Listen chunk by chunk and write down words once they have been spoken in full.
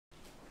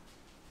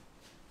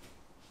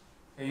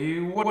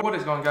Hey, what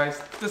is going,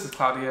 guys? This is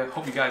Cloud here.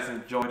 Hope you guys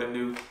enjoyed the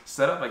new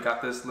setup. I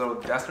got this little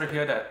desk right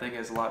here that I think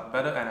is a lot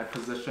better, and I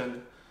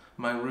positioned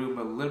my room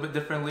a little bit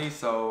differently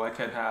so I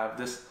can have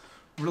this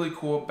really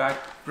cool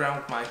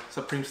background with my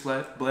Supreme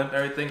sled, blimp,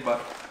 everything.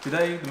 But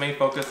today the main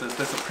focus is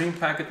the Supreme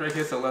package right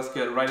here, so let's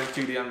get right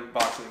into the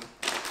unboxing.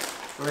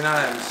 Right now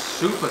I'm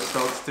super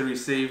stoked to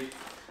receive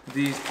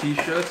these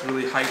t-shirts,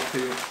 really hyped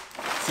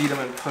to see them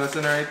in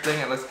person and everything,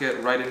 and let's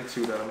get right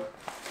into them.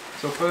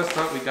 So first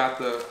up we got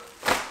the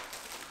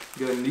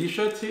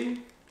Ganesha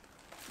Tee.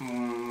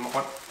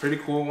 Pretty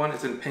cool one.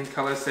 It's in pink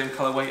color, same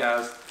colorway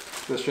as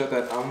the shirt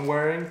that I'm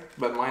wearing,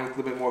 but mine is a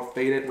little bit more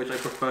faded, which I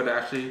prefer to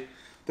actually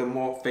the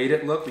more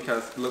faded look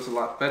because it looks a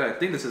lot better. I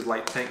think this is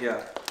light pink,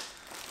 yeah.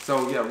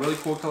 So yeah, really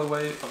cool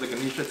colorway of the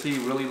Ganesha Tee,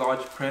 really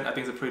large print. I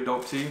think it's a pretty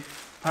dope tee.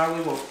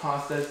 Probably will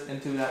toss this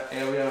into that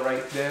area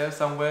right there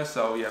somewhere.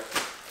 So yeah,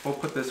 we'll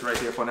put this right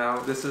here for now.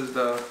 This is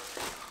the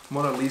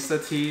Mona Lisa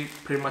tee,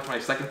 pretty much my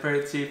second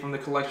favorite tee from the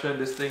collection.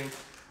 This thing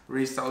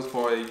resells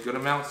for a good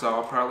amount, so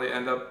I'll probably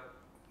end up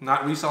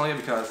not reselling it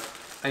because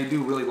I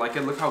do really like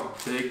it. Look how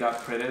big that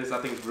print is. I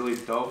think it's really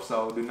dope,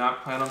 so do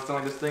not plan on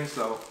selling this thing,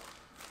 so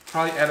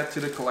probably add it to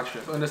the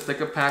collection. So in the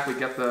sticker pack we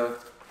get the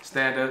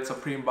standard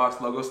Supreme Box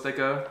logo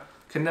sticker.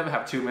 Can never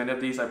have too many of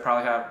these. I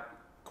probably have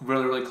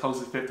really close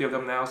to 50 of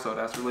them now, so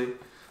that's really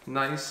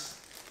nice.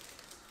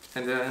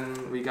 And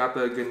then we got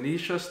the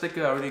Ganesha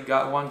sticker. I already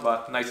got one,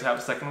 but nice to have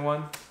a second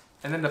one.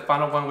 And then the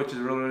final one, which is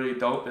really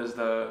dope, is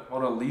the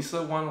Mona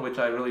Lisa one, which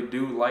I really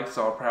do like,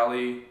 so I'll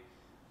probably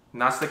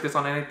not stick this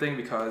on anything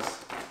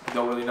because I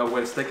don't really know where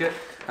to stick it.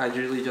 I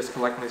usually just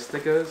collect my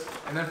stickers.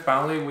 And then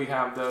finally we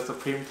have the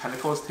Supreme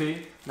Tentacles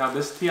Tee. Now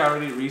this tee I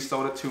already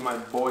resold it to my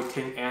boy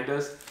King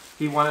Anders.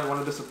 He wanted one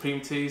of the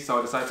Supreme tees, so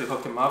I decided to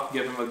hook him up,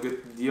 give him a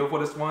good deal for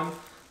this one.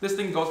 This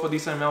thing goes for a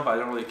decent amount, but I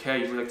don't really care. I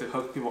usually like to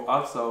hook people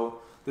up, so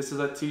this is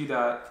a tee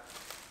that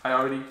I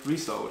already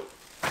resold.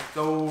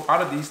 So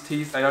out of these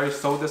tees, I already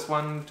sold this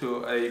one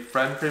to a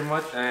friend pretty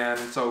much, and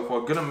so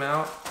for a good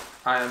amount,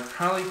 I am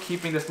probably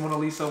keeping this Mona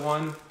Lisa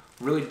one.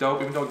 Really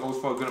dope, even though it goes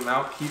for a good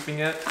amount, keeping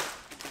it.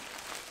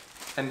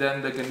 And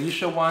then the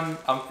Ganesha one,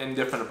 I'm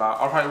indifferent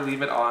about. I'll probably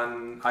leave it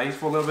on ice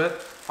for a little bit.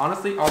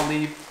 Honestly, I'll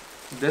leave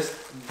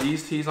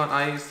these tees on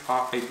ice.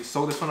 I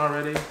sold this one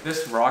already.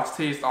 This Rocks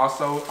tee is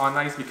also on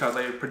ice because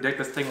I predict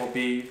this thing will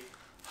be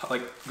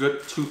like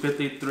good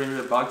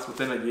 $250–300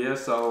 within a year.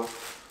 So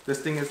this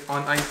thing is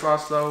on ice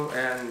also,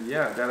 and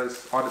yeah, that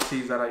is all the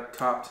tees that I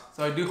copped.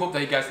 So I do hope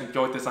that you guys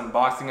enjoyed this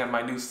unboxing and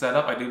my new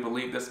setup. I do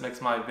believe this makes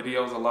my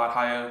videos a lot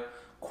higher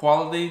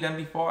quality than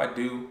before. I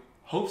do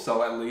hope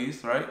so, at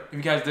least, right? If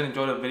you guys did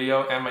enjoy the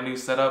video and my new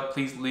setup,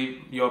 please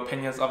leave your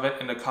opinions of it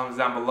in the comments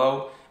down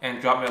below and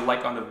drop me a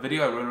like on the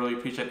video. I really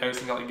appreciate every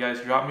single you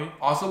guys drop me.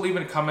 Also leave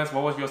in the comments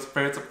what was your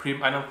favorite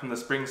Supreme item from the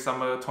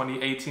spring-summer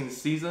 2018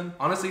 season.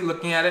 Honestly,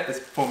 looking at it,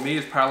 for me,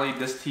 it's probably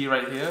this tee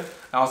right here.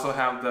 I also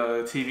have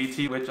the TV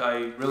tee, which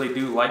I really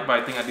do like, but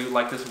I think I do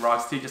like this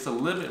Rocks tee just a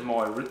little bit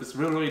more. It's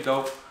really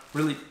dope,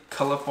 really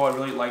colorful. I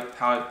really like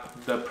how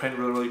the print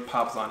really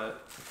pops on it.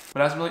 But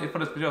that's really it for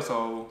this video,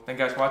 so thank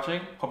you guys for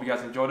watching. Hope you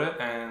guys enjoyed it,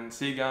 and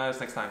see you guys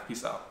next time.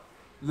 Peace out.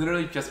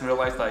 Literally just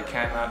realized that I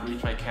cannot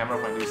reach my camera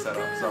with my new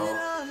setup, so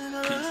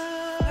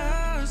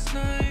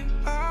peace.